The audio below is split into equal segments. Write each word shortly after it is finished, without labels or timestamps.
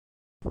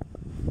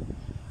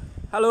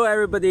Hello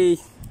everybody,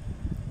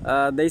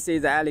 this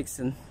is Alex.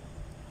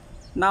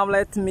 Now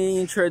let me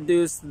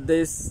introduce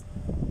this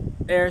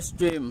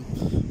airstream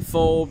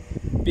for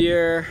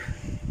beer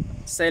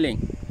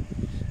selling,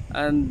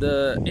 and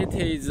it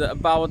is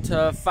about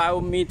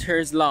 5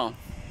 meters long,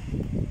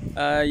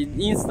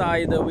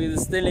 inside with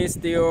stainless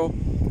steel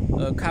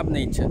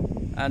cabinet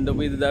and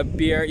with the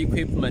beer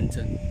equipment.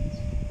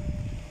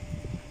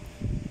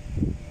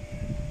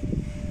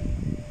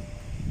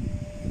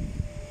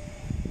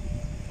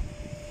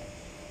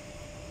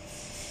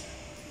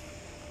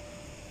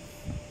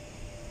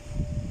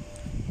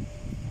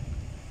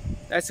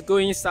 Let's go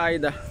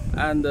inside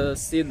and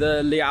see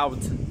the layout.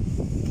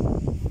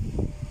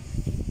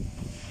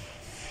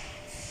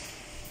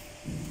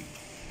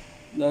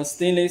 The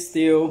stainless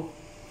steel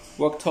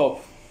worktop.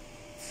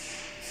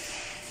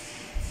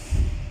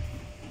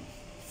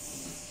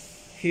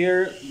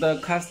 Here the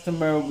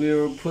customer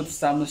will put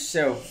some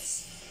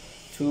shelves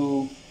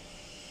to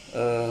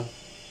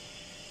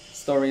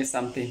store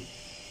something.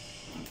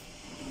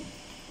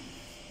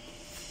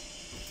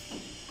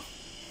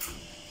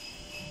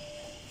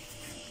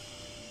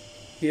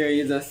 Here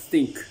is a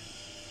sink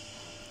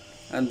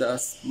and a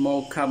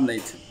small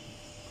cabinet.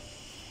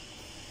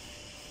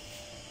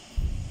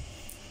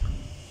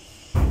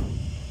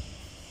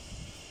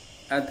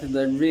 At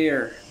the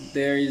rear,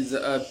 there is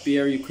a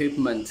beer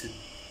equipment.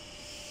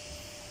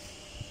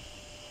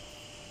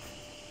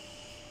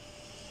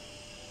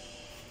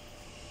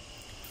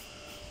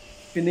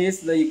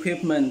 Beneath the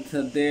equipment,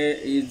 there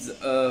is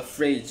a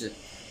fridge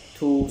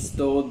to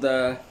store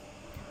the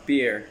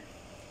beer,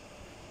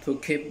 to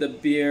keep the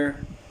beer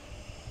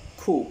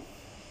cool.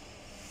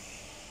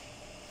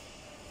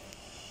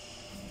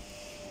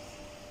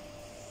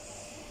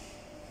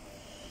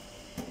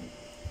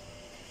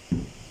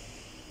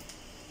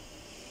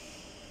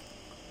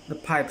 The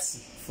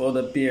pipes for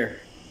the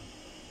beer.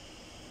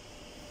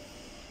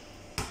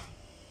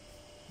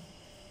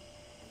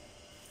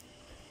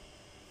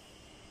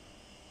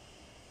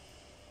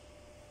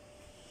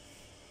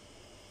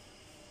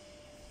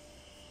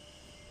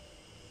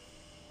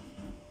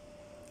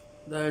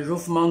 The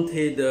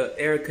roof-mounted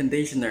air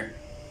conditioner.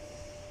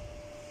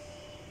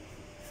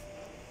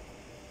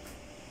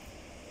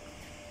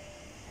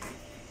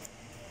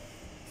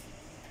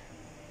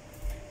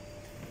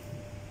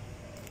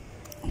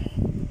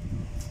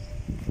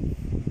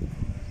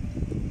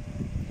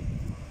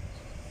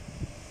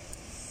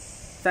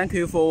 Thank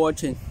you for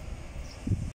watching.